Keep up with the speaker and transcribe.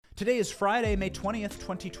Today is Friday, May 20th,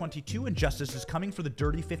 2022, and justice is coming for the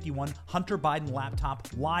Dirty 51 Hunter Biden laptop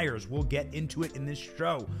liars. We'll get into it in this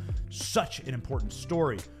show. Such an important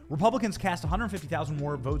story. Republicans cast 150,000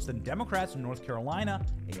 more votes than Democrats in North Carolina,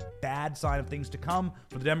 a bad sign of things to come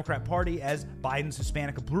for the Democrat Party as Biden's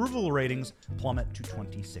Hispanic approval ratings plummet to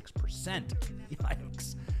 26%.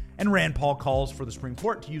 Yikes. And Rand Paul calls for the Supreme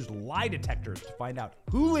Court to use lie detectors to find out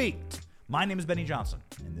who leaked. My name is Benny Johnson,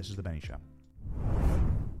 and this is The Benny Show.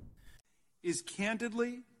 Is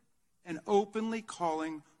candidly and openly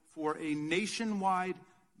calling for a nationwide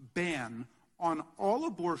ban on all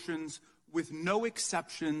abortions with no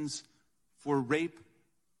exceptions for rape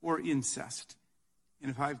or incest. And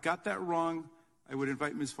if I've got that wrong, I would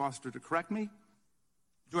invite Ms. Foster to correct me.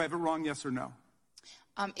 Do I have it wrong, yes or no?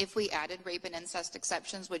 If we added rape and incest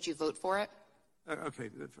exceptions, would you vote for it? Okay,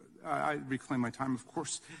 I reclaim my time, of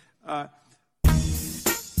course.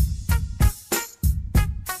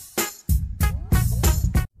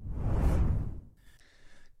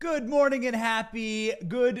 Good morning and happy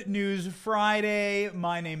Good News Friday.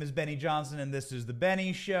 My name is Benny Johnson and this is The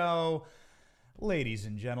Benny Show. Ladies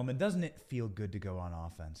and gentlemen, doesn't it feel good to go on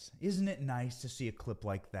offense? Isn't it nice to see a clip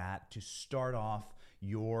like that to start off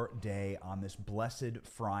your day on this blessed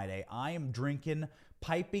Friday? I am drinking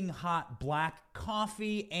piping hot black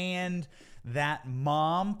coffee, and that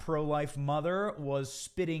mom, pro-life mother, was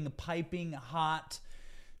spitting piping hot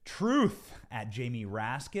truth at Jamie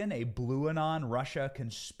Raskin, a Blue Anon Russia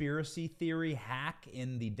conspiracy theory hack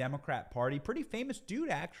in the Democrat Party. Pretty famous dude,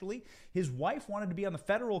 actually. His wife wanted to be on the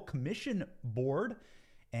Federal Commission Board,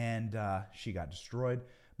 and she got destroyed.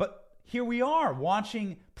 But here we are,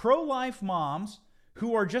 watching pro-life moms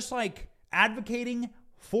who are just like advocating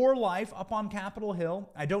for life up on Capitol Hill.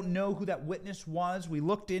 I don't know who that witness was. We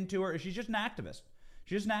looked into her. She's just an activist.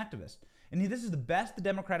 She's just an activist. And this is the best the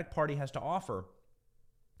Democratic Party has to offer.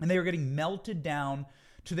 And they are getting melted down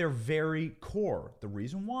to their very core. The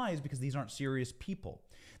reason why is because these aren't serious people.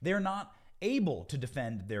 They're not able to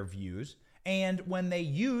defend their views. And when they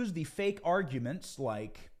use the fake arguments,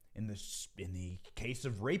 like in the case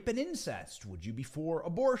of rape and incest, would you be for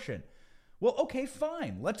abortion? Well, okay,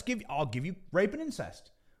 fine. I'll give you rape and incest.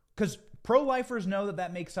 Because pro-lifers know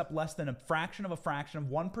that makes up less than a fraction of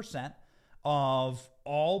 1% of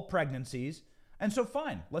all pregnancies. And so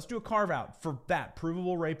fine, let's do a carve out for that,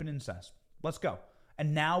 provable rape and incest. Let's go.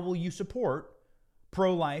 And now will you support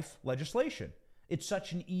pro-life legislation? It's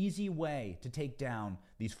such an easy way to take down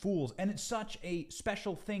these fools, and it's such a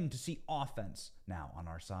special thing to see offense now on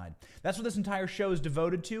our side. That's what this entire show is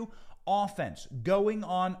devoted to. Offense, going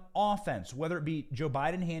on offense, whether it be Joe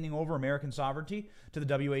Biden handing over American sovereignty to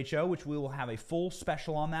the WHO, which we will have a full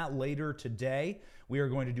special on that later today. We are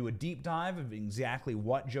going to do a deep dive of exactly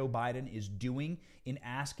what Joe Biden is doing in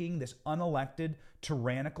asking this unelected,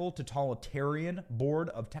 tyrannical, totalitarian board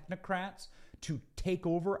of technocrats to take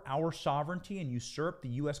over our sovereignty and usurp the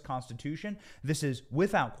U.S. Constitution. This is,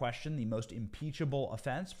 without question, the most impeachable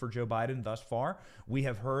offense for Joe Biden thus far. We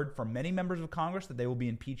have heard from many members of Congress that they will be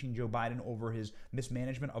impeaching Joe Biden over his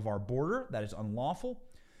mismanagement of our border. That is unlawful.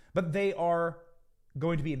 But they are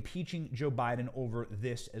going to be impeaching Joe Biden over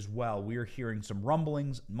this as well. We are hearing some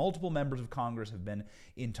rumblings. Multiple members of Congress have been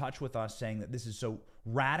in touch with us saying that this is so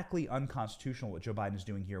radically unconstitutional what Joe Biden is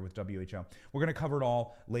doing here with WHO. We're going to cover it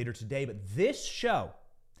all later today, but this show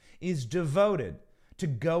is devoted to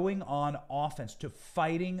going on offense, to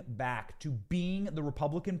fighting back, to being the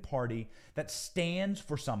Republican Party that stands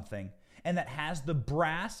for something and that has the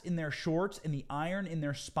brass in their shorts and the iron in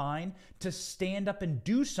their spine to stand up and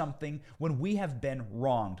do something when we have been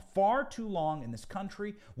wronged. Far too long in this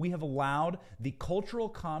country, we have allowed the cultural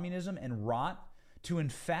communism and rot to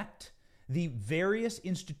infect the various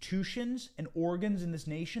institutions and organs in this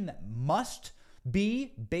nation that must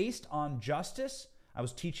be based on justice. I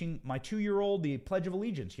was teaching my 2-year-old the Pledge of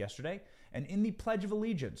Allegiance yesterday, and in the Pledge of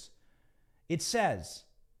Allegiance, it says,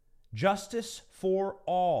 justice for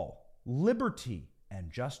all. Liberty and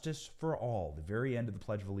justice for all, the very end of the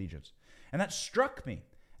Pledge of Allegiance. And that struck me.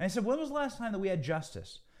 And I said, when was the last time that we had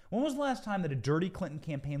justice? When was the last time that a dirty Clinton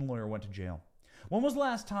campaign lawyer went to jail? When was the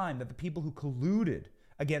last time that the people who colluded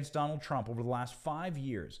against Donald Trump over the last 5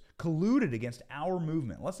 years colluded against our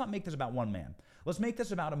movement? Let's not make this about one man. Let's make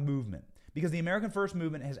this about a movement. Because the American First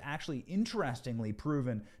Movement has actually interestingly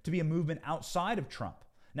proven to be a movement outside of Trump.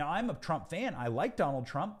 Now, I'm a Trump fan. I like Donald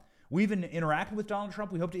Trump. We even interacted with Donald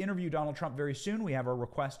Trump. We hope to interview Donald Trump very soon. We have our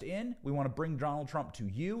request in. We want to bring Donald Trump to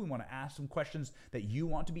you. We want to ask some questions that you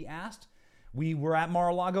want to be asked. We were at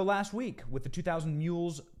Mar-a-Lago last week with the 2000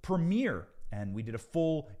 Mules premiere, and we did a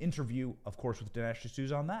full interview, of course, with Dinesh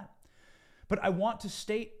D'Souza on that. But I want to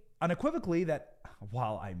state unequivocally that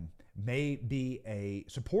while I may be a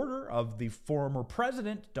supporter of the former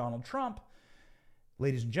president, Donald Trump,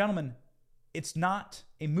 ladies and gentlemen, it's not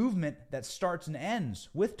a movement that starts and ends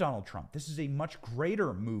with Donald Trump. This is a much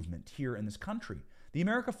greater movement here in this country. The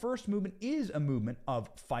America First movement is a movement of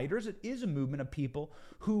fighters. It is a movement of people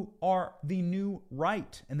who are the new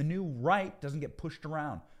right. And the new right doesn't get pushed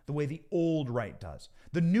around the way the old right does.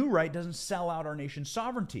 The new right doesn't sell out our nation's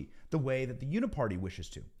sovereignty the way that the Uniparty wishes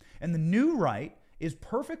to. And the new right is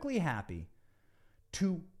perfectly happy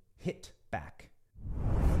to hit back.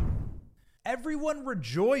 Everyone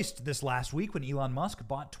rejoiced this last week when Elon Musk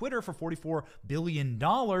bought Twitter for $44 billion,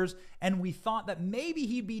 and we thought that maybe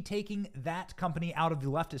he'd be taking that company out of the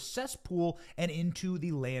leftist cesspool and into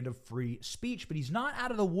the land of free speech, but he's not out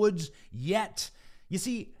of the woods yet. You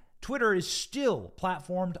see, Twitter is still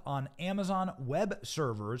platformed on Amazon Web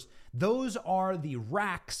Servers. Those are the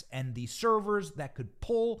racks and the servers that could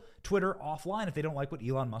pull Twitter offline if they don't like what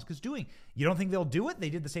Elon Musk is doing. You don't think they'll do it?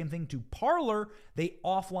 They did the same thing to Parler. They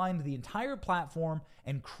offlined the entire platform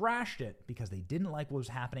and crashed it because they didn't like what was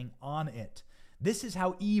happening on it. This is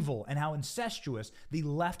how evil and how incestuous the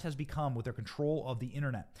left has become with their control of the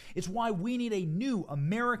internet. It's why we need a new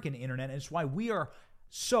American internet, and it's why we are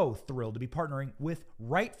so thrilled to be partnering with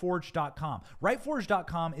RightForge.com.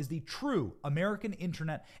 RightForge.com is the true American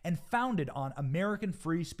internet and founded on American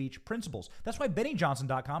free speech principles. That's why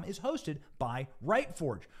BennyJohnson.com is hosted by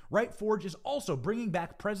RightForge. RightForge is also bringing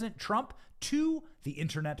back President Trump to the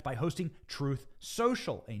internet by hosting Truth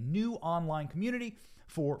Social, a new online community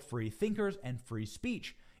for free thinkers and free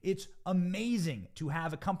speech. It's amazing to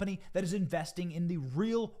have a company that is investing in the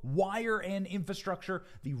real wire and infrastructure,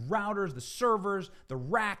 the routers, the servers, the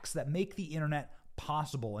racks that make the internet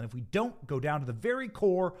possible. And if we don't go down to the very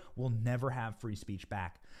core, we'll never have free speech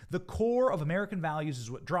back. The core of American values is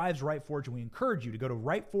what drives RightForge, and we encourage you to go to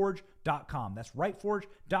rightforge.com. That's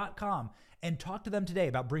rightforge.com, and talk to them today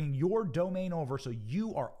about bringing your domain over so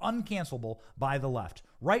you are uncancelable by the left.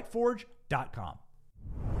 rightforge.com.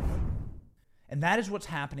 And that is what's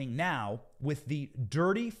happening now with the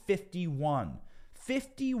Dirty 51.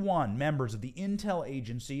 51 members of the intel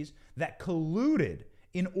agencies that colluded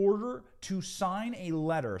in order to sign a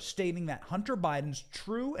letter stating that Hunter Biden's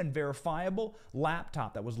true and verifiable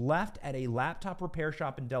laptop that was left at a laptop repair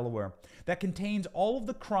shop in Delaware that contains all of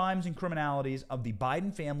the crimes and criminalities of the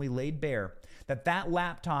Biden family laid bare, that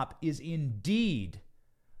laptop is indeed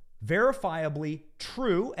verifiably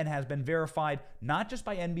true and has been verified not just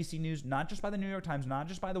by NBC News, not just by the New York Times, not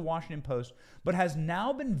just by the Washington Post, but has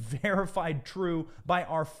now been verified true by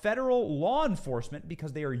our federal law enforcement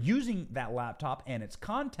because they are using that laptop and its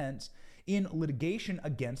contents in litigation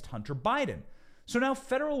against Hunter Biden. So now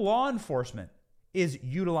federal law enforcement is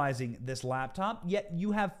utilizing this laptop, yet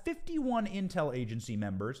you have 51 intel agency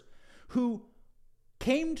members who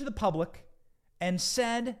came to the public and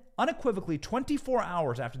said unequivocally 24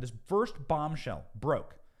 hours after this first bombshell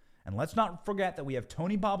broke. And let's not forget that we have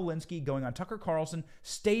Tony Bobulinski going on Tucker Carlson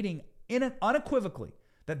stating unequivocally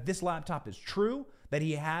that this laptop is true, that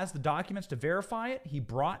he has the documents to verify it. He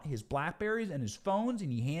brought his BlackBerries and his phones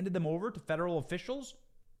and he handed them over to federal officials.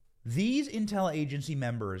 These intel agency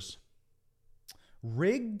members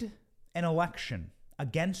rigged an election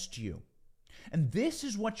against you. And this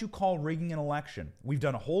is what you call rigging an election. We've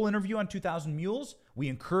done a whole interview on 2000 Mules. We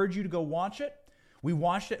encourage you to go watch it. We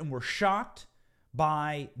watched it and we're shocked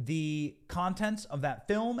by the contents of that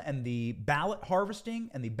film and the ballot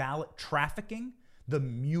harvesting and the ballot trafficking, the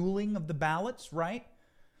muling of the ballots, right?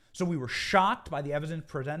 So we were shocked by the evidence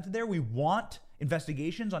presented there. We want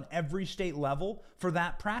investigations on every state level for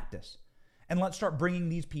that practice. And let's start bringing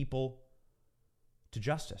these people to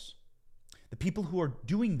justice. The people who are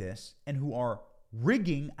doing this and who are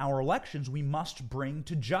rigging our elections, we must bring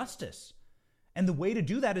to justice. And the way to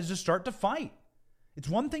do that is to start to fight. It's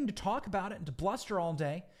one thing to talk about it and to bluster all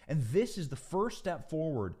day, and this is the first step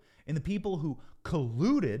forward in the people who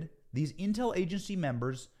colluded, these intel agency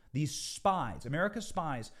members, these spies, America's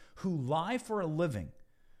spies, who lie for a living.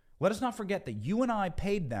 Let us not forget that you and I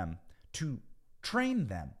paid them to train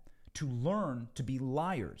them to learn to be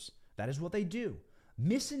liars. That is what they do.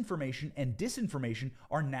 Misinformation and disinformation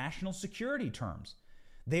are national security terms.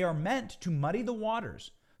 They are meant to muddy the waters.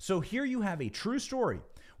 So here you have a true story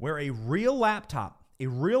where a real laptop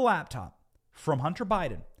from Hunter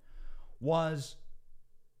Biden was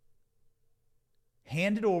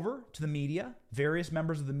handed over to the media, various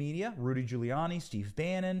members of the media, Rudy Giuliani, Steve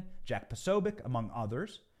Bannon, Jack Posobiec, among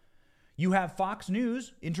others. You have Fox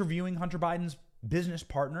News interviewing Hunter Biden's business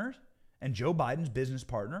partners and Joe Biden's business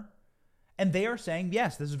partner. And they are saying,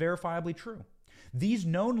 yes, this is verifiably true. These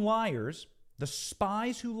known liars, the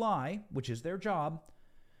spies who lie, which is their job,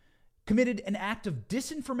 committed an act of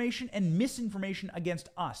disinformation and misinformation against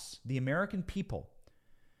us, the American people.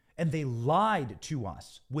 And they lied to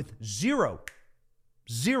us with zero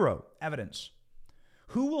evidence.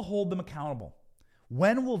 Who will hold them accountable?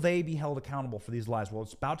 When will they be held accountable for these lies? Well,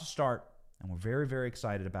 it's about to start, and we're very, very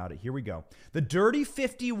excited about it. Here we go. The Dirty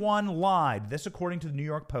 51 lied. This according to the New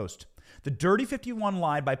York Post. The Dirty 51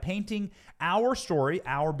 lied by painting our story,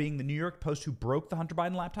 our being the New York Post who broke the Hunter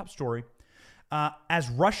Biden laptop story, as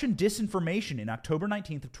Russian disinformation in October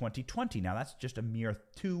 19th of 2020. Now, that's just a mere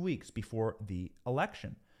 2 weeks before the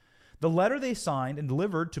election. The letter they signed and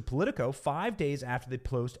delivered to Politico 5 days after the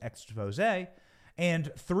Post expose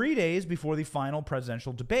and 3 days before the final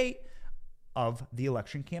presidential debate of the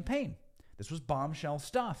election campaign. This was bombshell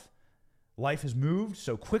stuff. Life has moved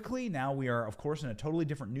so quickly. Now we are, of course, in a totally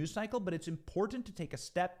different news cycle, but it's important to take a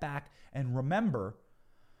step back and remember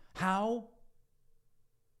how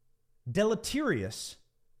deleterious,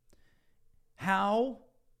 how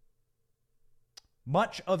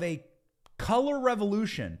much of a color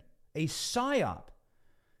revolution, a psyop,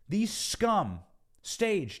 these scum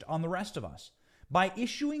staged on the rest of us. By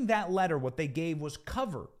issuing that letter, what they gave was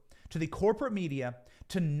cover to the corporate media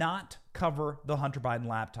to not cover the Hunter Biden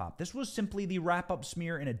laptop. This was simply the wrap-up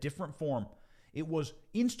smear in a different form. It was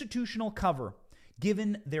institutional cover,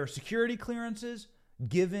 given their security clearances,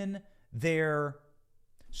 given their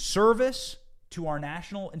service to our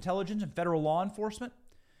national intelligence and federal law enforcement.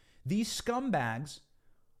 These scumbags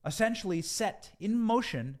essentially set in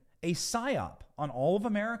motion a psyop on all of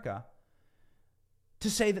America to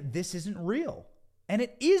say that this isn't real. And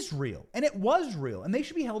it is real. And it was real. And they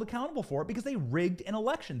should be held accountable for it because they rigged an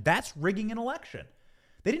election. That's rigging an election.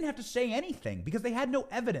 They didn't have to say anything because they had no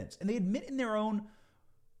evidence. And they admit in their own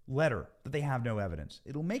letter that they have no evidence.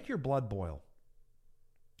 It'll make your blood boil.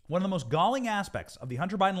 One of the most galling aspects of the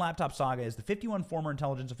Hunter Biden laptop saga is the 51 former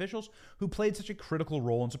intelligence officials who played such a critical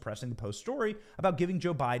role in suppressing the Post story about giving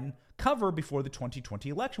Joe Biden cover before the 2020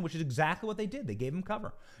 election, which is exactly what they did. They gave him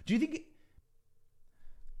cover. Do you think...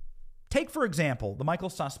 Take, for example, the Michael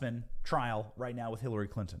Sussman trial right now with Hillary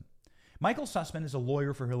Clinton. Michael Sussman is a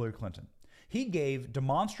lawyer for Hillary Clinton. He gave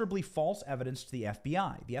demonstrably false evidence to the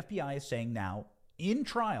FBI. The FBI is saying now, in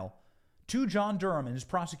trial, to John Durham and his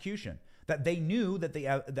prosecution, that they knew that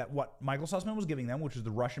that what Michael Sussman was giving them, which was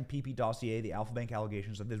the Russian PP dossier, the Alfa Bank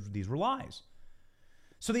allegations, that these were lies.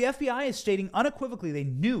 So the FBI is stating unequivocally they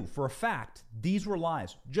knew for a fact these were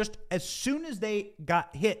lies. Just as soon as they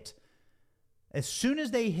got hit, as soon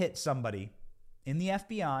as they hit somebody in the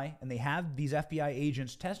FBI, and they have these FBI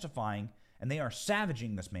agents testifying, and they are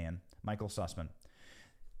savaging this man, Michael Sussman.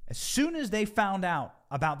 As soon as they found out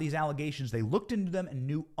about these allegations, they looked into them and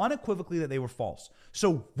knew unequivocally that they were false.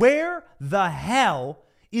 So where the hell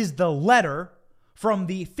is the letter from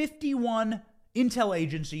the 51 intel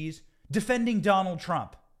agencies defending Donald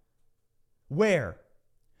Trump? Where?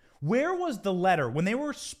 Where was the letter when they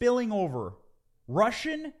were spilling over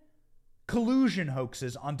Russian collusion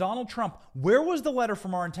hoaxes on Donald Trump? Where was the letter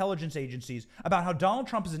from our intelligence agencies about how Donald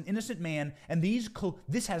Trump is an innocent man and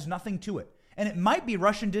this has nothing to it? And it might be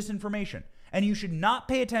Russian disinformation. And you should not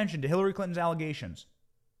pay attention to Hillary Clinton's allegations.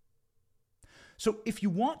 So if you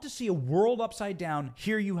want to see a world upside down,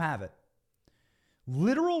 here you have it.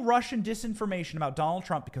 Literal Russian disinformation about Donald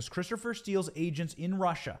Trump because Christopher Steele's agents in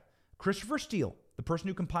Russia, Christopher Steele, the person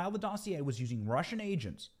who compiled the dossier, was using Russian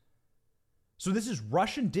agents. So this is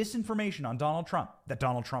Russian disinformation on Donald Trump, that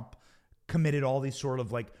Donald Trump committed all these sort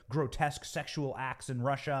of like grotesque sexual acts in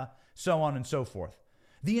Russia, so on and so forth.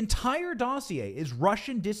 The entire dossier is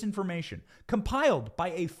Russian disinformation compiled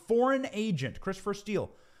by a foreign agent, Christopher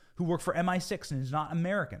Steele, who worked for MI6 and is not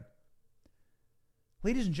American.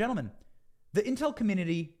 Ladies and gentlemen, the intel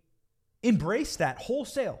community embraced that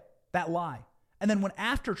wholesale, that lie, and then went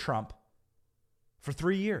after Trump for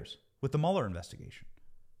 3 years with the Mueller investigation.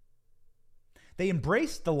 They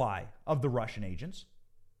embraced the lie of the Russian agents.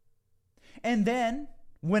 And then,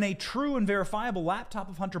 when a true and verifiable laptop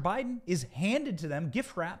of Hunter Biden is handed to them,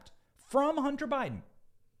 gift wrapped from Hunter Biden,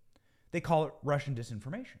 they call it Russian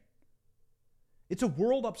disinformation. It's a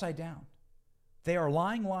world upside down. They are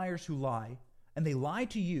lying liars who lie, and they lie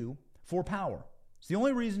to you for power. It's the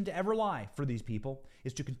only reason to ever lie for these people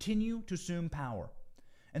is to continue to assume power.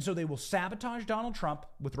 And so they will sabotage Donald Trump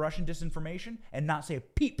with Russian disinformation and not say a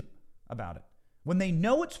peep about it. When they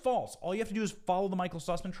know it's false, all you have to do is follow the Michael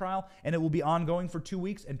Sussman trial, and it will be ongoing for 2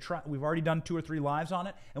 weeks. And we've already done 2 or 3 lives on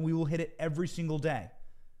it, and we will hit it every single day.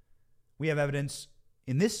 We have evidence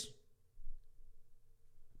in this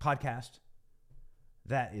podcast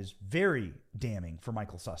that is very damning for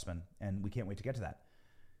Michael Sussman, and we can't wait to get to that.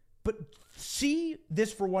 But see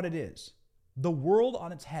this for what it is. The world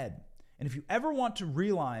on its head. And if you ever want to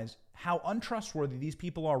realize how untrustworthy these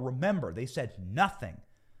people are, remember, they said nothing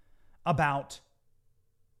about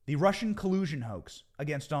the Russian collusion hoax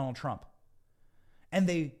against Donald Trump. And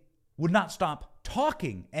they would not stop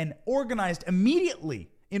talking and organized immediately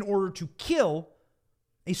in order to kill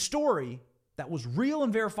a story that was real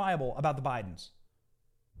and verifiable about the Bidens.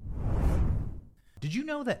 Did you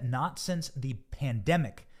know that not since the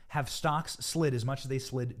pandemic have stocks slid as much as they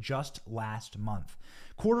slid just last month?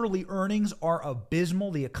 Quarterly earnings are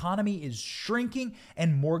abysmal. The economy is shrinking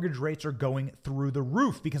and mortgage rates are going through the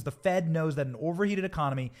roof because the Fed knows that an overheated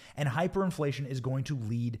economy and hyperinflation is going to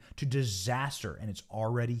lead to disaster. And it's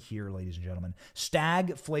already here, ladies and gentlemen.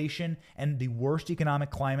 Stagflation and the worst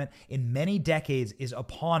economic climate in many decades is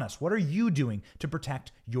upon us. What are you doing to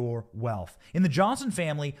protect your wealth? In the Johnson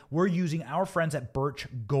family, we're using our friends at Birch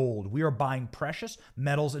Gold. We are buying precious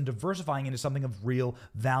metals and diversifying into something of real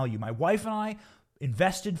value. My wife and I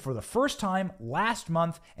invested for the first time last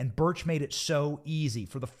month, and Birch made it so easy.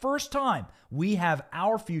 For the first time, we have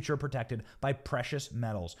our future protected by precious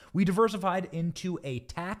metals. We diversified into a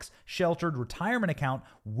tax-sheltered retirement account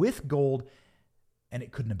with gold, and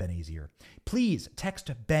it couldn't have been easier. Please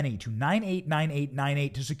text Benny to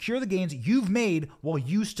 989898 to secure the gains you've made while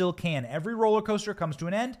you still can. Every roller coaster comes to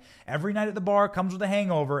an end. Every night at the bar comes with a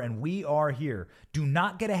hangover, and we are here. Do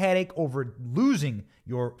not get a headache over losing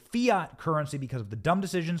your fiat currency because of the dumb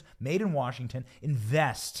decisions made in Washington.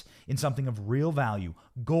 Invest in something of real value.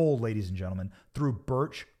 Gold, ladies and gentlemen, through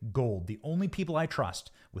Birch Gold, the only people I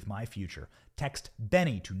trust with my future. Text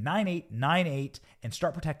Benny to 9898 and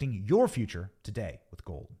start protecting your future today with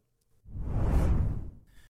gold.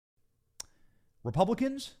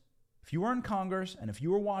 Republicans, if you are in Congress and if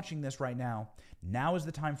you are watching this right now, now is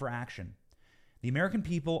the time for action. The American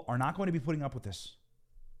people are not going to be putting up with this.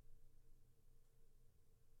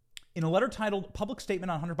 In a letter titled Public Statement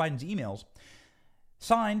on Hunter Biden's Emails,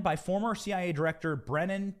 signed by former CIA Director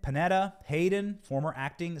Brennan Panetta Hayden, former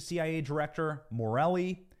acting CIA Director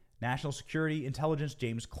Morelli, National Security Intelligence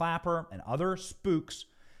James Clapper, and other spooks,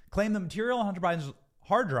 claim the material on Hunter Biden's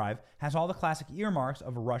hard drive has all the classic earmarks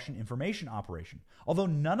of a Russian information operation, although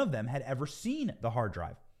none of them had ever seen the hard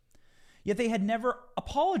drive. Yet they had never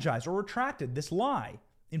apologized or retracted this lie.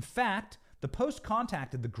 In fact, the Post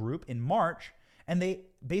contacted the group in March, and they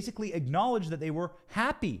basically acknowledged that they were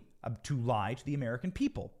happy to lie to the American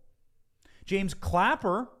people. James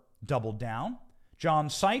Clapper doubled down. John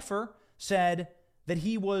Cipher said that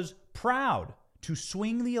he was proud to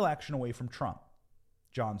swing the election away from Trump.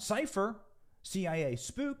 John Cipher, CIA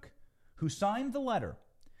spook, who signed the letter,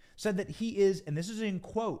 said that he is, and this is in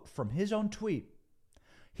quote from his own tweet,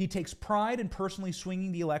 he takes pride in personally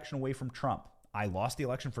swinging the election away from Trump. I lost the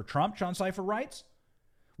election for Trump, John Cipher writes.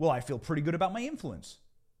 Well, I feel pretty good about my influence.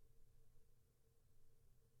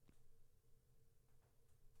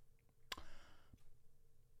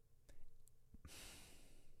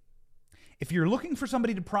 If you're looking for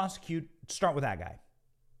somebody to prosecute, start with that guy.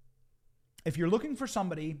 If you're looking for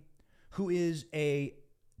somebody who is a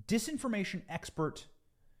disinformation expert,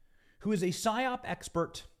 who is a PSYOP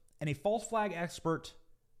expert and a false flag expert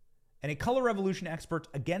and a color revolution expert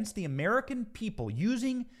against the American people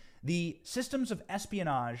using the systems of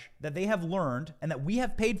espionage that they have learned and that we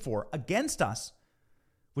have paid for against us,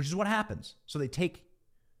 which is what happens. So they take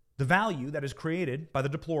the value that is created by the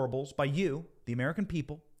deplorables, by you, the American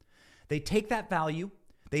people. They take that value,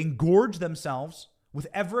 they engorge themselves with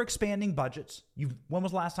ever-expanding budgets. When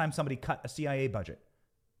was the last time somebody cut a CIA budget?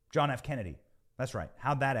 John F. Kennedy. That's right.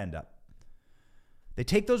 How'd that end up? They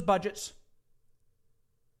take those budgets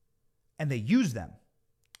and they use them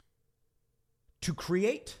to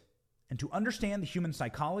create and to understand the human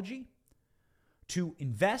psychology, to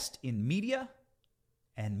invest in media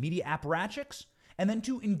and media apparatchiks, and then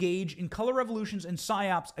to engage in color revolutions and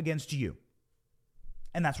psyops against you.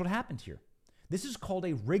 And that's what happened here. This is called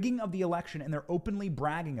a rigging of the election, and they're openly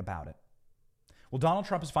bragging about it. Well, Donald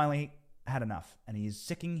Trump has finally had enough, and he's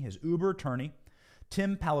sicking his Uber attorney,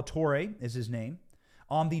 Tim Palatore is his name,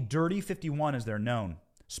 on the Dirty 51 as they're known.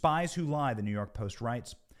 Spies who lie, the New York Post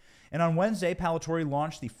writes. And on Wednesday, Palatore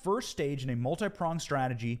launched the first stage in a multi-pronged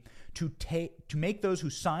strategy to make those who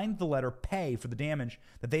signed the letter pay for the damage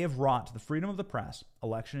that they have wrought to the freedom of the press,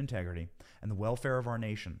 election integrity, and the welfare of our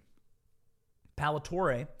nation.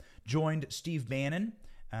 Palatore joined Steve Bannon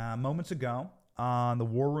moments ago on the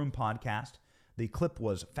War Room podcast. The clip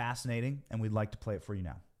was fascinating, and we'd like to play it for you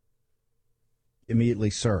now.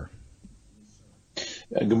 Immediately, sir.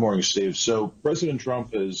 Good morning, Steve. So President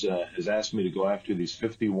Trump has asked me to go after these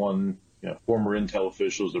 51 former intel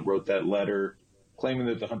officials that wrote that letter claiming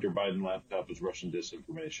that the Hunter Biden laptop was Russian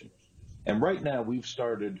disinformation. And right now, we've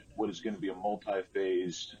started what is going to be a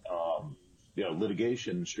multi-phased,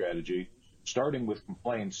 litigation strategy, starting with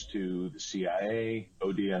complaints to the CIA,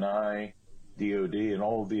 ODNI, DOD, and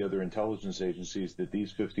all of the other intelligence agencies that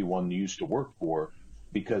these 51 used to work for,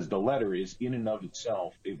 because the letter is in and of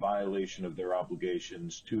itself a violation of their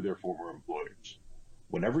obligations to their former employers.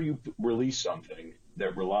 Whenever you release something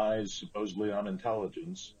that relies supposedly on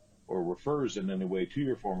intelligence or refers in any way to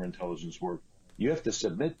your former intelligence work, you have to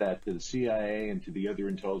submit that to the CIA and to the other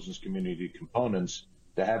intelligence community components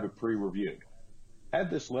to have it pre-reviewed. Had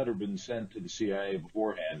this letter been sent to the CIA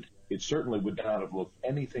beforehand, it certainly would not have looked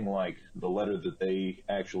anything like the letter that they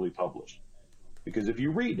actually published. Because if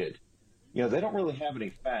you read it, they don't really have any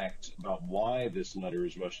facts about why this letter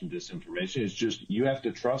is Russian disinformation. It's just you have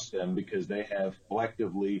to trust them because they have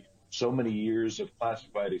collectively so many years of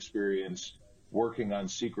classified experience working on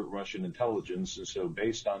secret Russian intelligence. And so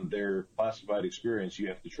based on their classified experience, you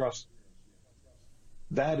have to trust them.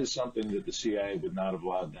 That is something that the CIA would not have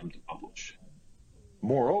allowed them to publish.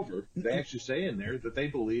 Moreover, they actually say in there that they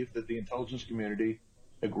believe that the intelligence community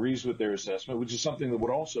agrees with their assessment, which is something that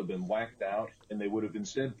would also have been whacked out, and they would have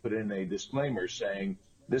instead put in a disclaimer saying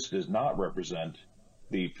this does not represent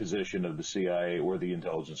the position of the CIA or the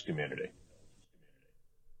intelligence community.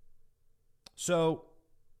 So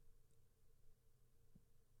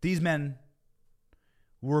these men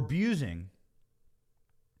were abusing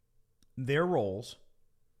their roles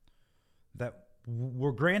that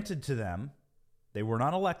were granted to them. They were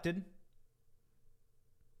not elected.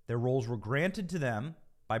 Their roles were granted to them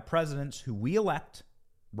by presidents who we elect,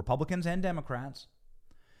 Republicans and Democrats.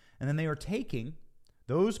 And then they are taking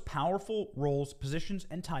those powerful roles, positions,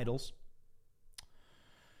 and titles,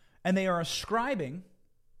 and they are ascribing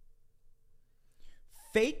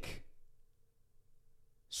fake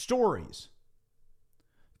stories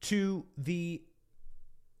to the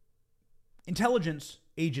intelligence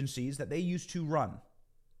agencies that they used to run,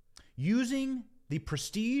 using the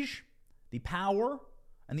prestige, the power,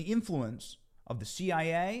 and the influence of the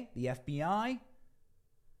CIA, the FBI,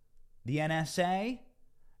 the NSA,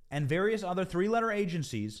 and various other three-letter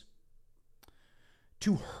agencies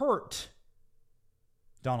to hurt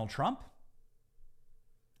Donald Trump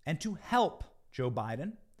and to help Joe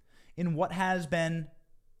Biden in what has been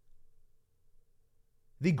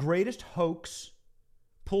the greatest hoax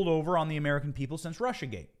pulled over on the American people since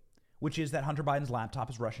Russiagate, which is that Hunter Biden's laptop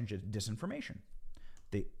is Russian disinformation.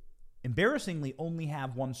 They embarrassingly only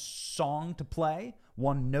have one song to play,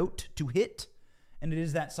 one note to hit, and it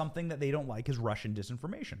is that something that they don't like is Russian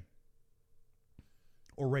disinformation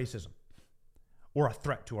or racism or a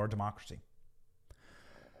threat to our democracy.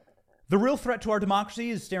 The real threat to our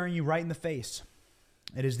democracy is staring you right in the face.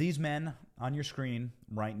 It is these men on your screen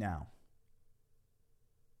right now.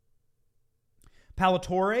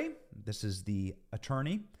 Palatore, this is the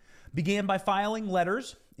attorney, began by filing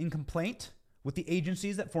letters in complaint with the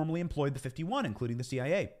agencies that formerly employed the 51, including the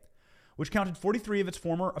CIA, which counted 43 of its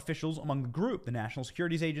former officials among the group, the National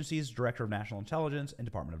Security Agency's Director of National Intelligence and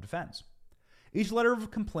Department of Defense. Each letter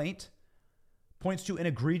of complaint points to an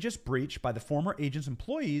egregious breach by the former agent's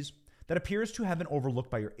employees that appears to have been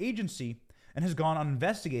overlooked by your agency and has gone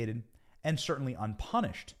uninvestigated and certainly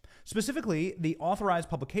unpunished. Specifically, the authorized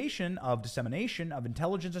publication of dissemination of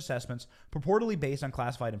intelligence assessments purportedly based on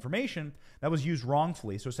classified information that was used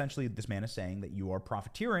wrongfully. So essentially, this man is saying that you are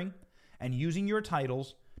profiteering and using your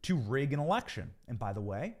titles to rig an election. And by the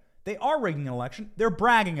way, they are rigging an election. They're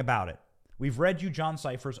bragging about it. We've read you John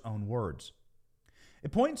Cipher's own words.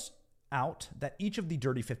 It points out that each of the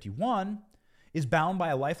Dirty 51 is bound by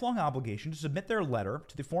a lifelong obligation to submit their letter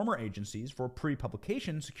to the former agencies for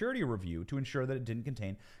pre-publication security review to ensure that it didn't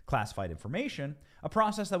contain classified information, a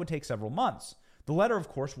process that would take several months. The letter, of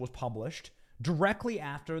course, was published directly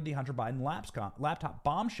after the Hunter Biden laptop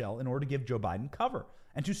bombshell in order to give Joe Biden cover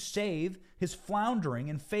and to save his floundering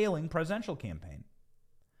and failing presidential campaign.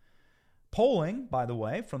 Polling, by the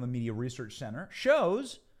way, from the Media Research Center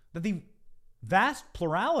shows that the vast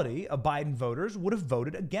plurality of Biden voters would have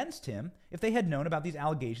voted against him if they had known about these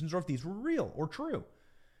allegations or if these were real or true.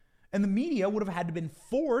 And the media would have had to been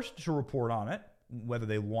forced to report on it, whether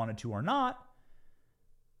they wanted to or not,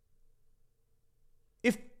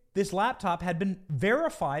 if this laptop had been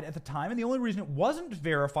verified at the time. And the only reason it wasn't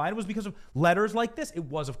verified was because of letters like this. It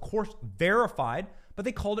was, of course, verified, but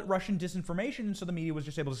they called it Russian disinformation. And so the media was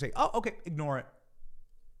just able to say, oh, okay, ignore it.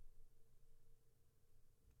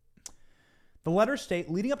 The letters state,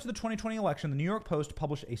 leading up to the 2020 election, the New York Post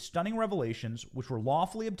published a stunning revelations which were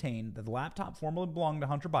lawfully obtained that the laptop formerly belonged to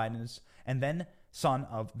Hunter Biden and then son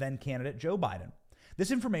of then candidate Joe Biden.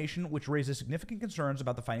 This information, which raises significant concerns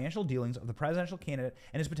about the financial dealings of the presidential candidate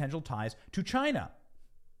and his potential ties to China.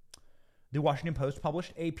 The Washington Post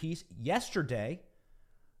published a piece yesterday,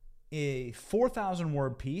 a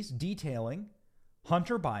 4,000-word piece detailing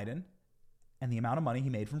Hunter Biden and the amount of money he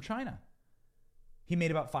made from China. He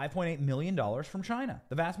made about $5.8 million from China,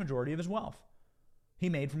 the vast majority of his wealth he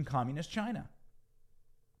made from communist China.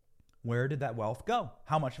 Where did that wealth go?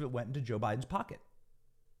 How much of it went into Joe Biden's pocket?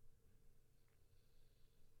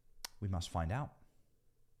 We must find out.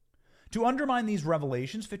 To undermine these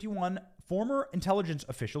revelations, 51 former intelligence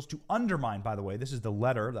officials, to undermine, by the way, this is the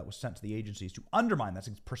letter that was sent to the agencies, to undermine, that's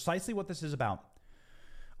precisely what this is about.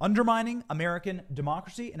 Undermining American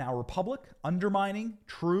democracy and our republic, undermining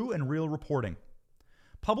true and real reporting.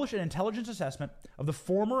 Published an intelligence assessment in the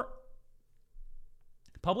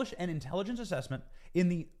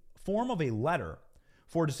form of a letter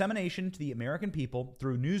for dissemination to the American people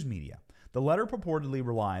through news media. The letter purportedly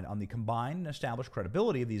relied on the combined and established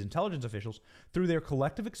credibility of these intelligence officials through their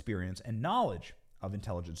collective experience and knowledge of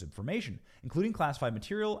intelligence information, including classified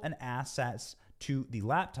material and access to the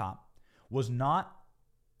laptop was not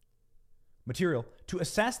material to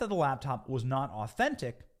assess that the laptop was not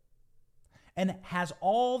authentic and has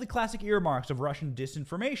all the classic earmarks of Russian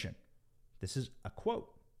disinformation. This is a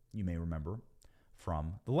quote you may remember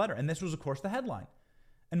from the letter. And this was, of course, the headline.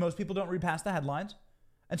 And most people don't read past the headlines.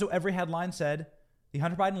 And so every headline said the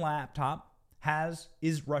Hunter Biden laptop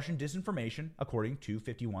is Russian disinformation, according to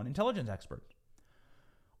 51 intelligence experts.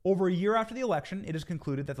 Over a year after the election, it is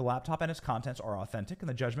concluded that the laptop and its contents are authentic, and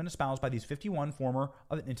the judgment espoused by these 51 former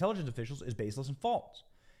intelligence officials is baseless and false.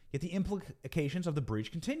 Yet the implications of the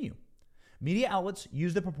breach continue. Media outlets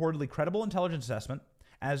use the purportedly credible intelligence assessment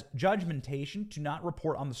as judgmentation to not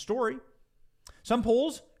report on the story. Some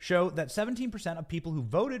polls show that 17% of people who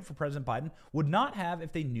voted for President Biden would not have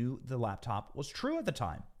if they knew the laptop was true at the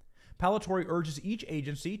time. Palatori urges each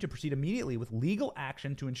agency to proceed immediately with legal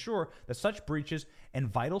action to ensure that such breaches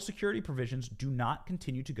and vital security provisions do not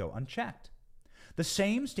continue to go unchecked. The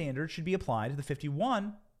same standard should be applied to the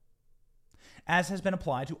 51 as has been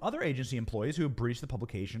applied to other agency employees who have breached the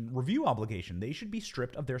publication review obligation. They should be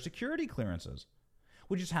stripped of their security clearances,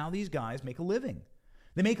 which is how these guys make a living.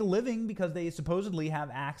 They make a living because they supposedly have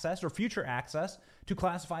access or future access to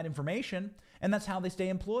classified information, and that's how they stay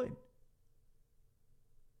employed.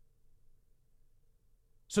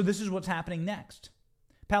 So this is what's happening next.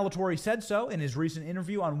 Palatori said so in his recent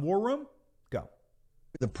interview on War Room. Go.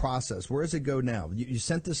 The process, where does it go now? You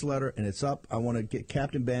sent this letter and it's up. I want to get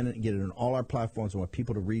Captain Bannon and get it on all our platforms. I want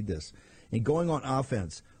people to read this. And going on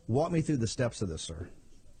offense, walk me through the steps of this, sir.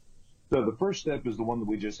 So the first step is the one that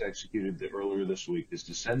we just executed earlier this week, is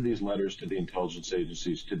to send these letters to the intelligence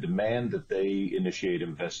agencies to demand that they initiate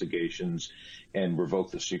investigations and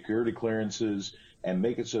revoke the security clearances and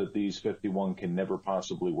make it so that these 51 can never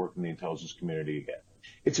possibly work in the intelligence community again.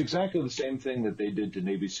 It's exactly the same thing that they did to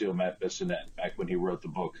Navy SEAL Matt Bissonnette back when he wrote the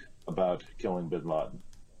book about killing bin Laden.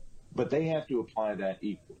 But they have to apply that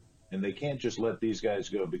equally, and they can't just let these guys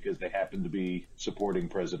go because they happen to be supporting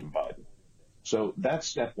President Biden. So that's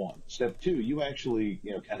step one. Step two, you actually,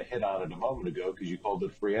 kind of hit on it a moment ago because you called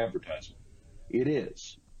it free advertisement. It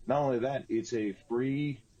is. Not only that, it's a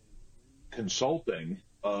free consulting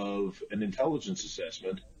of an intelligence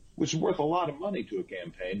assessment, which is worth a lot of money to a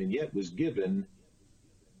campaign and yet was given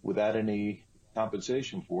without any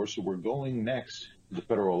compensation for. So we're going next to the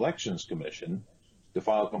Federal Elections Commission to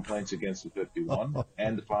file complaints against the 51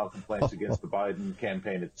 and to file complaints against the Biden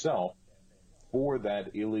campaign itself for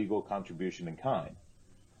that illegal contribution in kind.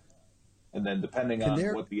 And then depending on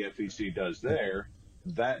what the FEC does there,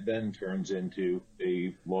 that then turns into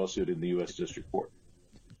a lawsuit in the U.S. District Court.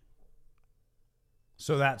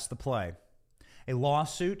 So that's the play. A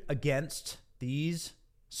lawsuit against these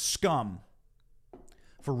scum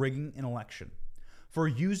for rigging an election, for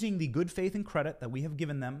using the good faith and credit that we have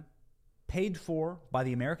given them, paid for by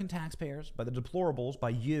the American taxpayers, by the deplorables, by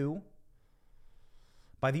you,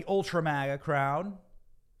 by the ultra MAGA crowd,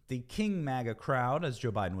 the King MAGA crowd, as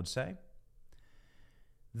Joe Biden would say.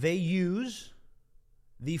 They use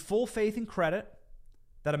the full faith and credit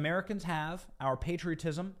that Americans have, our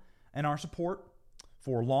patriotism and our support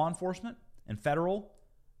for law enforcement and federal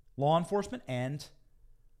law enforcement and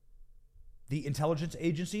the intelligence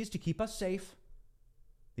agencies to keep us safe.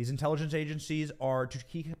 These intelligence agencies are to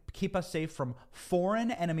keep us safe from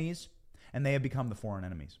foreign enemies, and they have become the foreign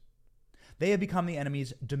enemies. They have become the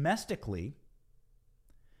enemies domestically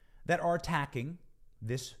that are attacking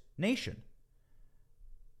this nation.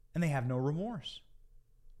 And they have no remorse.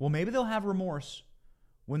 Well, maybe they'll have remorse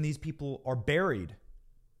when these people are buried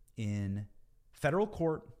in federal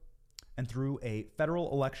court and through a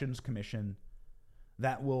federal elections commission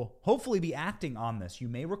that will hopefully be acting on this. You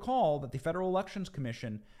may recall that the Federal Elections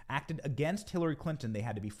Commission acted against Hillary Clinton. They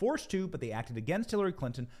had to be forced to, but they acted against Hillary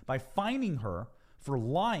Clinton by fining her for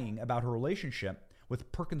lying about her relationship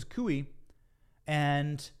with Perkins Coie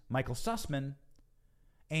and Michael Sussman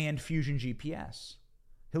and Fusion GPS.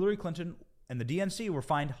 Hillary Clinton and the DNC were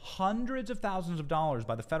fined hundreds of thousands of dollars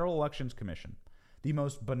by the Federal Elections Commission, the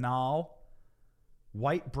most banal,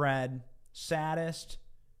 white bread, saddest,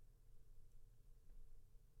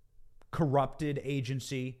 corrupted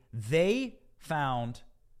agency. They found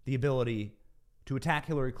the ability to attack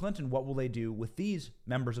Hillary Clinton. What will they do with these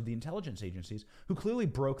members of the intelligence agencies who clearly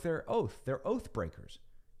broke their oath? They're oath breakers.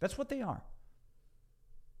 That's what they are.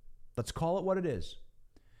 Let's call it what it is.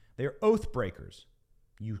 They're oath breakers.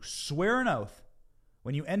 You swear an oath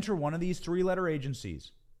when you enter one of these three-letter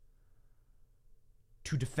agencies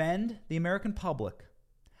to defend the American public.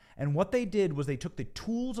 And what they did was they took the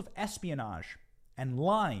tools of espionage and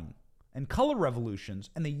lying and color revolutions,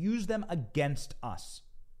 and they used them against us.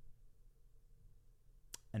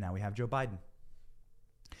 And now we have Joe Biden.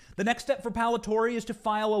 The next step for Palatori is to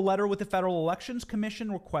file a letter with the Federal Elections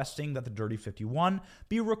Commission requesting that the Dirty 51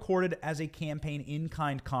 be recorded as a campaign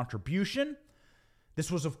in-kind contribution.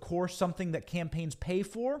 This was, of course, something that campaigns pay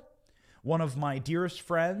for. One of my dearest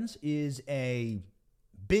friends is a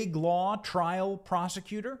big law trial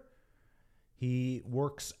prosecutor. He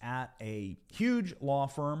works at a huge law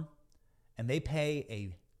firm, and they pay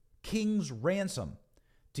a king's ransom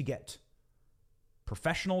to get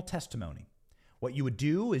professional testimony. What you would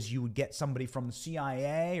do is you would get somebody from the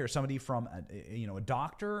CIA or somebody from a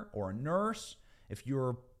doctor or a nurse. If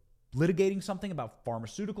you're litigating something about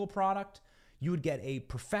pharmaceutical product, you would get a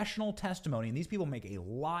professional testimony. And these people make a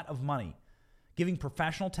lot of money giving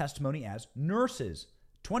professional testimony as nurses,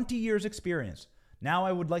 20 years experience. Now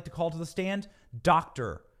I would like to call to the stand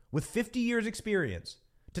doctor with 50 years experience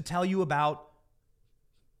to tell you about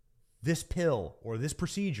this pill or this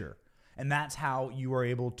procedure. And that's how you are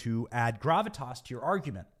able to add gravitas to your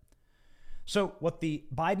argument. So what the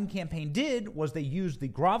Biden campaign did was they used the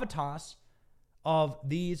gravitas of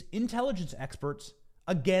these intelligence experts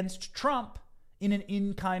against Trump in an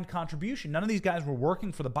in-kind contribution. None of these guys were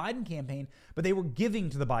working for the Biden campaign, but they were giving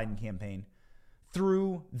to the Biden campaign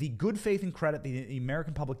through the good faith and credit the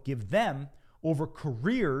American public give them over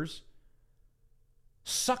careers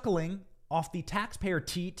suckling off the taxpayer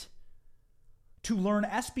teat to learn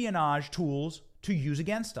espionage tools to use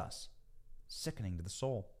against us. Sickening to the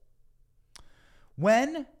soul.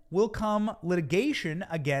 When will come litigation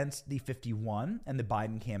against the 51 and the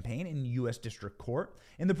Biden campaign in U.S. District Court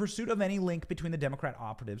in the pursuit of any link between the Democrat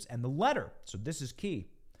operatives and the letter? So this is key.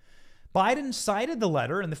 Biden cited the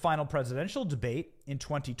letter in the final presidential debate in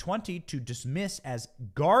 2020 to dismiss as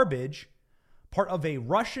garbage part of a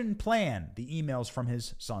Russian plan, the emails from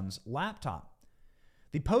his son's laptop.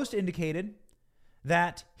 The Post indicated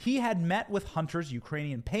that he had met with Hunter's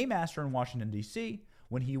Ukrainian paymaster in Washington, D.C.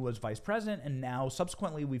 when he was vice president, and now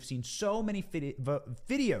subsequently we've seen so many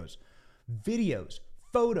videos,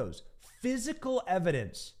 photos, physical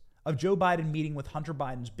evidence of Joe Biden meeting with Hunter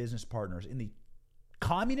Biden's business partners in the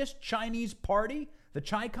Communist Chinese Party, the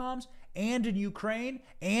Chi-Coms, and in Ukraine,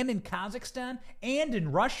 and in Kazakhstan, and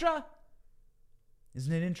in Russia.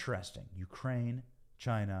 Isn't it interesting? Ukraine,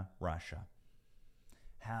 China, Russia.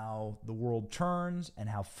 How the world turns and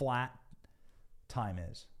how flat time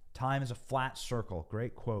is. Time is a flat circle.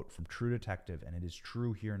 Great quote from True Detective, and it is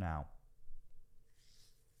true here now.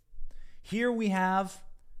 Here we have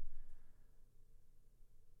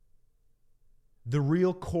the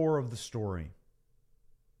real core of the story.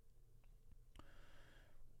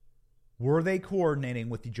 Were they coordinating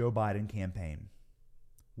with the Joe Biden campaign?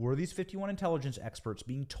 Were these 51 intelligence experts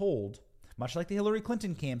being told, much like the Hillary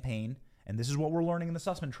Clinton campaign, and this is what we're learning in the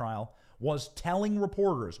Sussman trial, was telling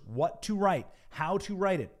reporters what to write, how to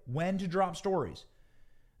write it, when to drop stories?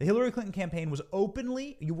 The Hillary Clinton campaign was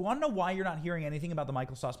openly, you want to know why you're not hearing anything about the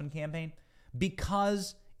Michael Sussman campaign?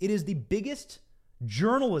 Because it is the biggest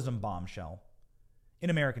journalism bombshell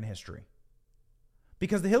in American history.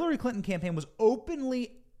 Because the Hillary Clinton campaign was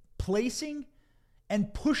openly placing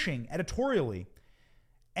and pushing editorially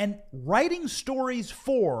and writing stories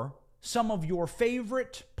for some of your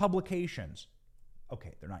favorite publications.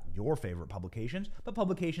 Okay, they're not your favorite publications, but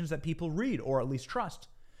publications that people read or at least trust.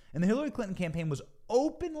 And the Hillary Clinton campaign was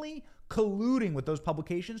openly colluding with those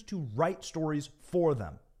publications to write stories for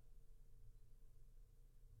them.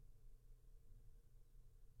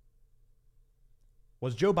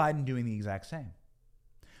 Was Joe Biden doing the exact same?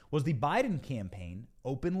 Was the Biden campaign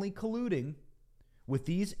openly colluding with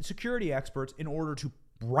these security experts in order to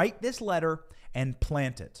write this letter and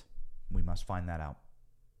plant it? We must find that out.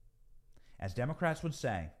 As Democrats would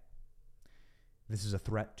say, this is a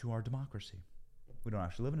threat to our democracy. We don't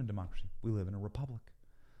actually live in a democracy. We live in a republic.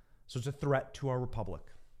 So it's a threat to our republic.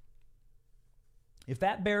 If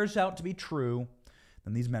that bears out to be true,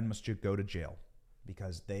 then these men must go to jail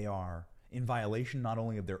because they are in violation not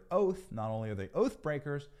only of their oath, not only are they oath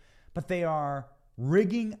breakers, but they are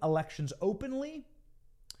rigging elections openly,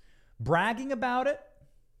 bragging about it,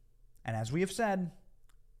 and as we have said,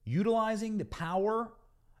 utilizing the power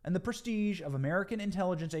and the prestige of American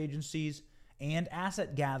intelligence agencies and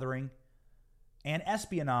asset gathering and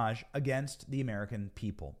espionage against the American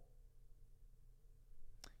people.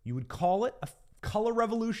 You would call it a color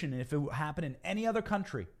revolution if it happened in any other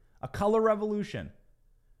country. A color revolution.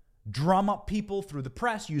 Drum up people through the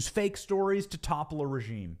press, use fake stories to topple a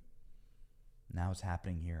regime. Now it's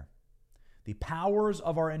happening here. The powers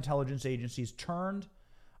of our intelligence agencies turned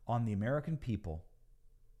on the American people,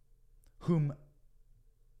 whom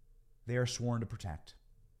they are sworn to protect.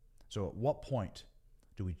 So at what point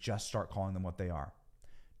do we just start calling them what they are?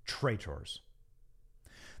 Traitors.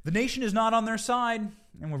 The nation is not on their side,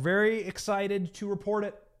 and we're very excited to report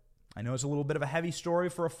it. I know it's a little bit of a heavy story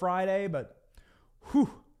for a Friday, but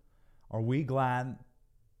are we glad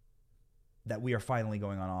that we are finally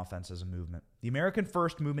going on offense as a movement. The American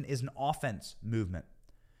First movement is an offense movement.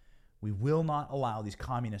 We will not allow these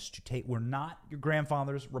communists to take... We're not your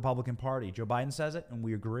grandfather's Republican Party. Joe Biden says it, and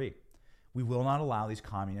we agree. We will not allow these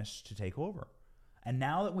communists to take over. And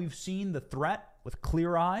now that we've seen the threat with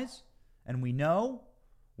clear eyes, and we know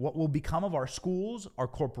what will become of our schools, our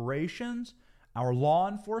corporations, our law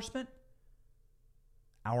enforcement,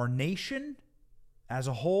 our nation as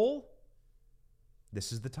a whole,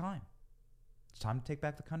 this is the time. It's time to take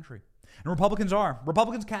back the country. And Republicans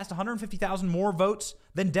cast 150,000 more votes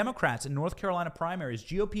than Democrats in North Carolina primaries.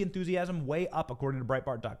 GOP enthusiasm way up, according to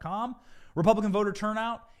Breitbart.com. Republican voter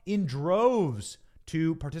turnout in droves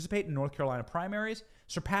to participate in North Carolina primaries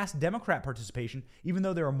surpassed Democrat participation, even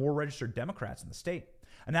though there are more registered Democrats in the state.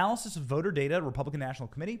 Analysis of voter data at Republican National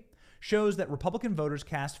Committee shows that Republican voters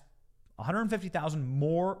cast 150,000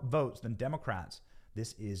 more votes than Democrats.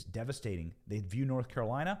 This is devastating. They view North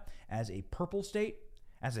Carolina as a purple state,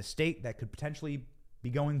 as a state that could potentially be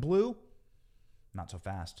going blue. Not so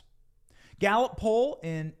fast. Gallup poll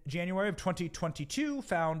in January of 2022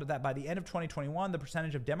 found that by the end of 2021, the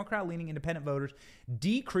percentage of Democrat-leaning independent voters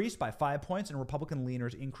decreased by 5 points and Republican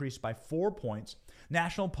leaners increased by 4 points.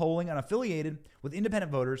 National polling unaffiliated with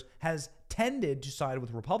independent voters has tended to side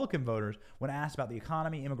with Republican voters when asked about the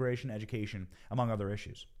economy, immigration, education, among other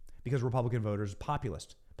issues. Because Republican voters are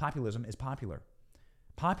populist. Populism is popular.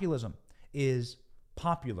 Populism is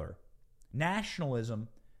popular. Nationalism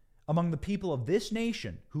among the people of this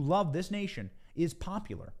nation who love this nation is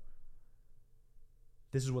popular.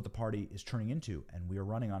 This is what the party is turning into, and we are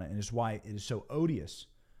running on it. And it's why it is so odious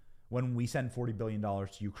when we send $40 billion to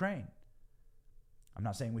Ukraine. I'm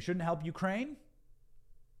not saying we shouldn't help Ukraine.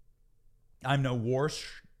 I'm no war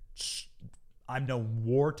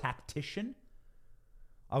tactician.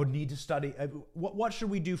 I would need to study. What should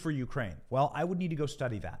we do for Ukraine? Well, I would need to go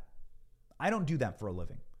study that. I don't do that for a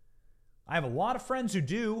living. I have a lot of friends who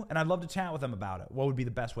do, and I'd love to chat with them about it. What would be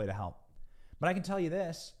the best way to help? But I can tell you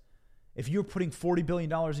this. If you're putting $40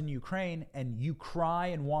 billion in Ukraine and you cry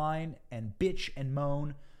and whine and bitch and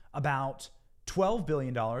moan about $12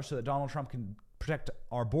 billion so that Donald Trump can protect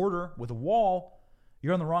our border with a wall,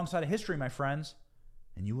 you're on the wrong side of history, my friends,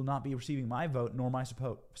 and you will not be receiving my vote nor my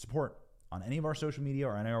support on any of our social media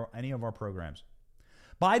or any of our programs.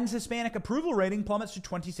 Biden's Hispanic approval rating plummets to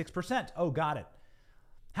 26%. Oh, got it.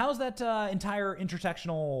 How's that entire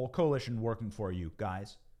intersectional coalition working for you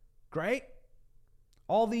guys? Great.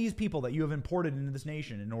 All these people that you have imported into this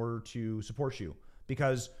nation in order to support you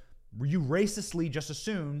because you racistly just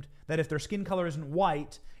assumed that if their skin color isn't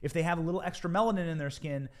white, if they have a little extra melanin in their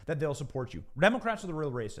skin, that they'll support you. Democrats are the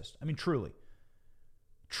real racist. I mean, truly.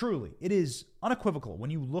 Truly. It is unequivocal when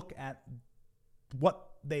you look at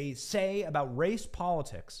what they say about race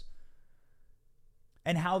politics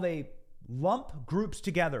and how they lump groups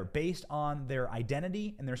together based on their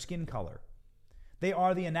identity and their skin color. They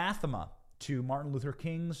are the anathema to Martin Luther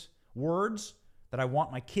King's words that I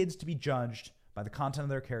want my kids to be judged by the content of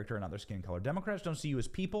their character and not their skin color. Democrats don't see you as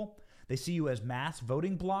people. They see you as mass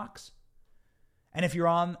voting blocks. And if you're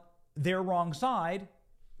on their wrong side,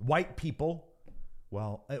 white people,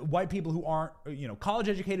 white people who aren't,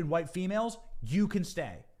 college-educated white females, you can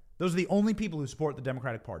stay. Those are the only people who support the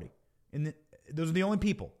Democratic Party. Those are the only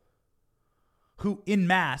people who, in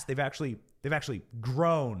mass, they've actually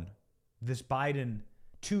grown this Biden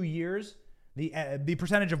 2 years. The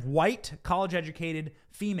percentage of white, college-educated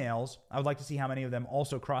females, I would like to see how many of them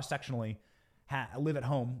also cross-sectionally live at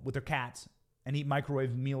home with their cats and eat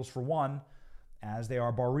microwave meals for one, as they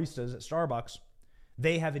are baristas at Starbucks.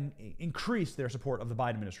 They have increased their support of the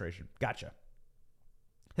Biden administration. Gotcha.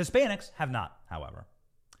 Hispanics have not, however.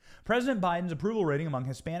 President Biden's approval rating among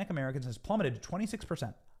Hispanic Americans has plummeted to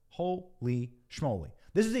 26%. Holy schmoly.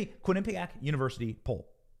 This is a Quinnipiac University poll.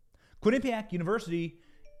 Quinnipiac University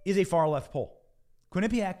is a far-left poll.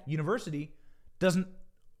 Quinnipiac University doesn't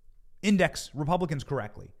index Republicans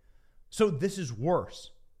correctly. So this is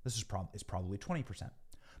worse. This is probably 20%.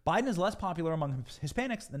 Biden is less popular among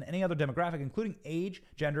Hispanics than any other demographic, including age,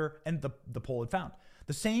 gender, and the poll had found.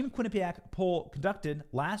 The same Quinnipiac poll conducted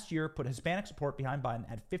last year put Hispanic support behind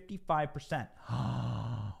Biden at 55%.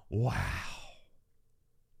 Wow.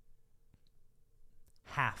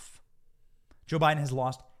 Half. Joe Biden has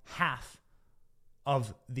lost half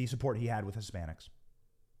of the support he had with Hispanics.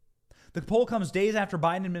 The poll comes days after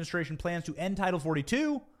Biden administration plans to end Title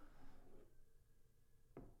 42.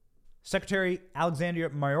 Secretary Alexandria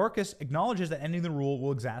Mayorkas acknowledges that ending the rule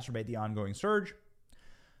will exacerbate the ongoing surge.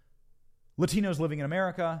 Latinos living in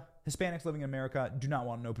America, Hispanics living in America do not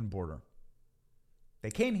want an open border. They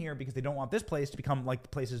came here because they don't want this place to become like the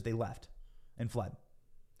places they left and fled.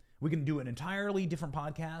 We can do an entirely different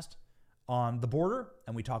podcast on the border,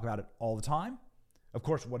 and we talk about it all the time. Of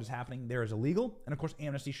course, what is happening there is illegal, and of course,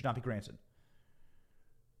 amnesty should not be granted.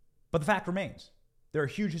 But the fact remains, there are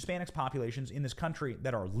huge Hispanics populations in this country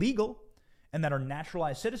that are legal and that are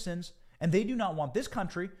naturalized citizens, and they do not want this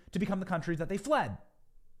country to become the country that they fled.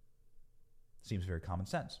 Seems very common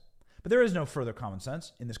sense. But there is no further common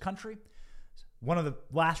sense in this country. One of the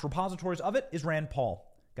last repositories of it is Rand Paul.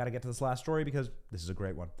 Got to get to this last story because this is a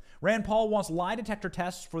great one. Rand Paul wants lie detector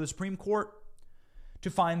tests for the Supreme Court to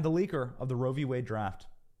find the leaker of the Roe v. Wade draft.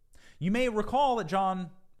 You may recall that John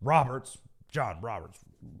Roberts, George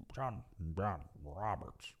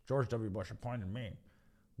W. Bush appointed me,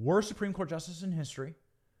 worst Supreme Court justice in history,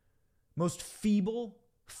 most feeble,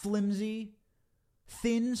 flimsy,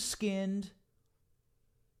 thin-skinned,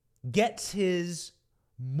 gets his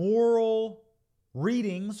moral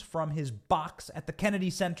readings from his box at the Kennedy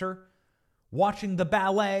Center, watching the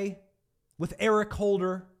ballet with Eric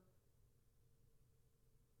Holder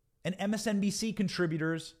and MSNBC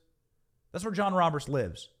contributors. That's where John Roberts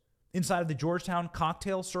lives, inside of the Georgetown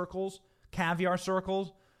cocktail circles, caviar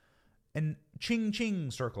circles, and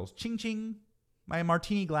ching-ching circles. Ching-ching, my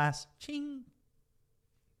martini glass. Ching.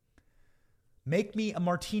 Make me a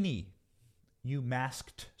martini, you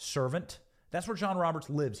masked servant. That's where John Roberts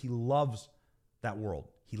lives. He loves that world.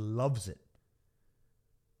 He loves it.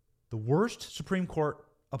 The worst Supreme Court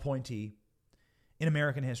appointee in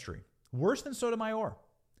American history. Worse than Sotomayor.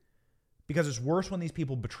 Because it's worse when these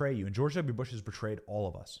people betray you. And George W. Bush has betrayed all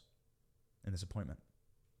of us in this appointment.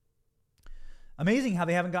 Amazing how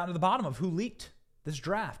they haven't gotten to the bottom of who leaked this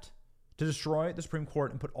draft to destroy the Supreme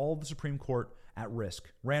Court and put all of the Supreme Court at risk.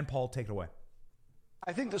 Rand Paul, take it away.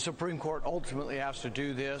 I think the Supreme Court ultimately has to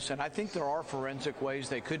do this, and I think there are forensic ways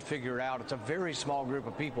they could figure it out. It's a very small group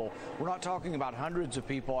of people. We're not talking about hundreds of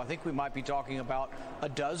people. I think we might be talking about a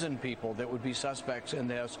dozen people that would be suspects in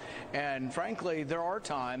this. And frankly, there are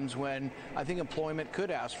times when I think employment could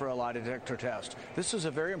ask for a lie detector test. This is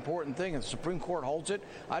a very important thing. If the Supreme Court holds it,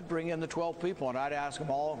 I'd bring in the 12 people and I'd ask them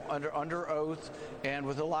all under oath and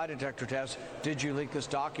with a lie detector test, did you leak this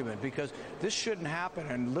document? Because this shouldn't happen.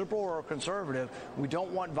 And liberal or conservative, we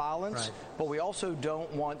don't want violence, right, but we also don't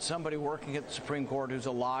want somebody working at the Supreme Court who's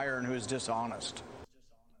a liar and who's dishonest.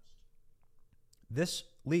 This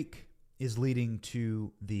leak is leading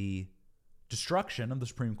to the destruction of the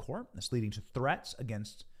Supreme Court. It's leading to threats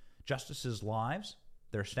against justices' lives,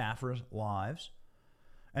 their staffers' lives.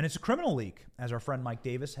 And it's a criminal leak, as our friend Mike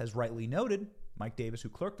Davis has rightly noted. Mike Davis, who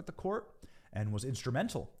clerked at the court and was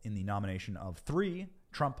instrumental in the nomination of 3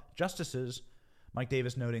 Trump justices. Mike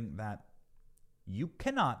Davis noting that you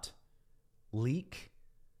cannot leak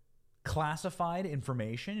classified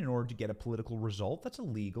information in order to get a political result. That's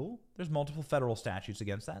illegal. There's multiple federal statutes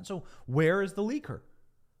against that. So where is the leaker?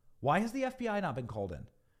 Why has the FBI not been called in?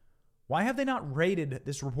 Why have they not raided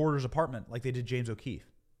this reporter's apartment like they did James O'Keefe?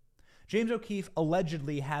 James O'Keefe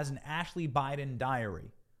allegedly has an Ashley Biden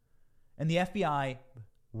diary, and the FBI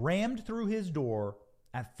rammed through his door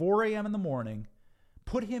at 4 a.m. in the morning,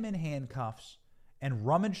 put him in handcuffs, and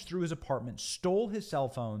rummaged through his apartment, stole his cell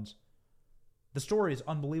phones. The story is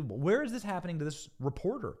unbelievable. Where is this happening to this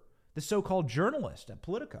reporter, this so-called journalist at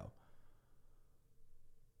Politico?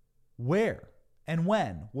 Where and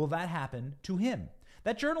when will that happen to him?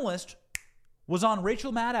 That journalist was on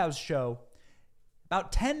Rachel Maddow's show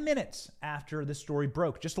about 10 minutes after this story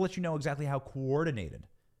broke, just to let you know exactly how coordinated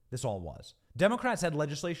this all was. Democrats had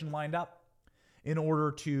legislation lined up in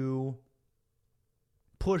order to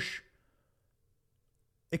push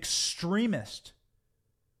extremist.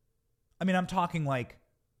 I mean, I'm talking like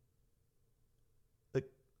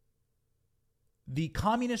the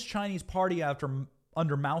Communist Chinese Party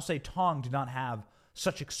under Mao Zedong did not have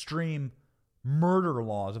such extreme murder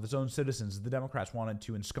laws of its own citizens as the Democrats wanted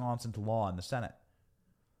to ensconce into law in the Senate.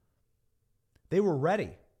 They were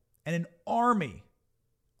ready, and an army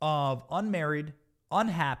of unmarried,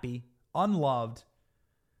 unhappy, unloved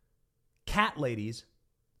cat ladies,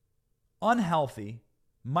 unhealthy,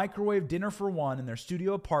 microwave dinner for one in their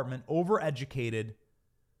studio apartment, overeducated,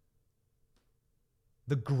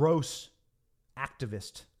 the gross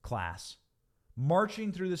activist class,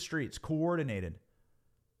 marching through the streets, coordinated.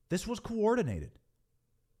 This was coordinated.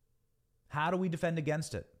 How do we defend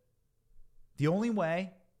against it? The only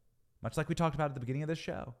way, much like we talked about at the beginning of this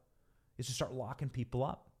show, is to start locking people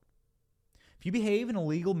up. If you behave in a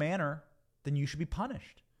legal manner, then you should be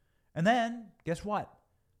punished. And then, guess what?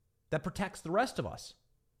 That protects the rest of us.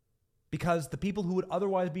 Because the people who would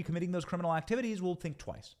otherwise be committing those criminal activities will think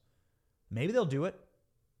twice. Maybe they'll do it,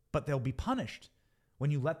 but they'll be punished.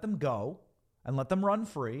 When you let them go and let them run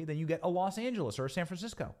free, then you get a Los Angeles or a San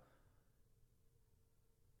Francisco.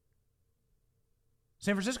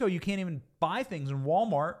 San Francisco, you can't even buy things in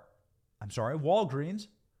Walgreens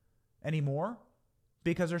anymore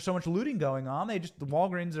because there's so much looting going on. The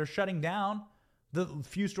Walgreens are shutting down. The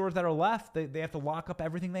few stores that are left, they have to lock up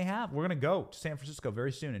everything they have. We're going to go to San Francisco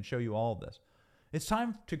very soon and show you all of this. It's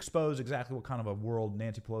time to expose exactly what kind of a world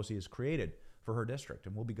Nancy Pelosi has created for her district,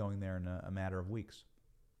 and we'll be going there in a matter of weeks.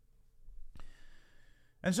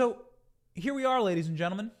 And so here we are, ladies and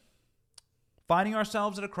gentlemen, finding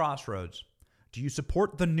ourselves at a crossroads. Do you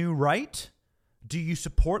support the new right? Do you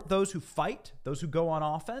support those who fight, those who go on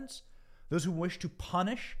offense, those who wish to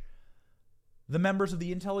punish the members of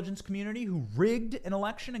the intelligence community who rigged an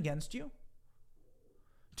election against you?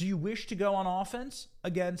 Do you wish to go on offense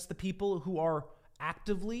against the people who are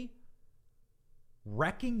actively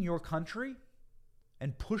wrecking your country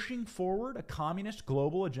and pushing forward a communist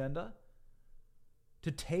global agenda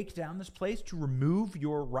to take down this place, to remove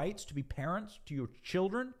your rights to be parents to your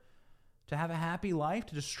children, to have a happy life,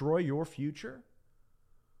 to destroy your future?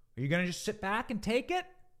 Are you going to just sit back and take it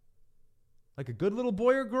like a good little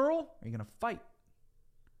boy or girl? Or are you going to fight?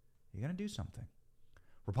 You're going to do something.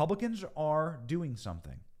 Republicans are doing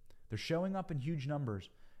something. They're showing up in huge numbers.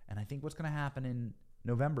 And I think what's going to happen in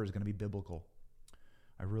November is going to be biblical.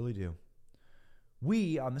 I really do.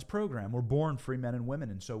 We, on this program, were born free men and women.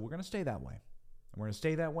 And so we're going to stay that way. And we're going to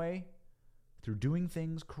stay that way through doing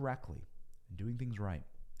things correctly and doing things right.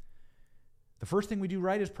 The first thing we do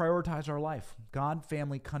right is prioritize our life. God,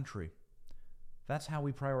 family, country. That's how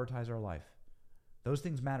we prioritize our life. Those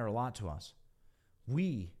things matter a lot to us.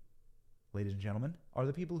 We, ladies and gentlemen, are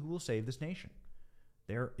the people who will save this nation.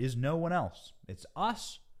 There is no one else. It's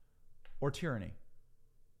us or tyranny.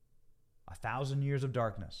 1,000 years of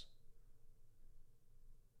darkness.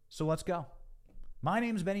 So let's go. My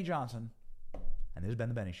name is Benny Johnson, and this has been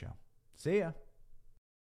The Benny Show. See ya.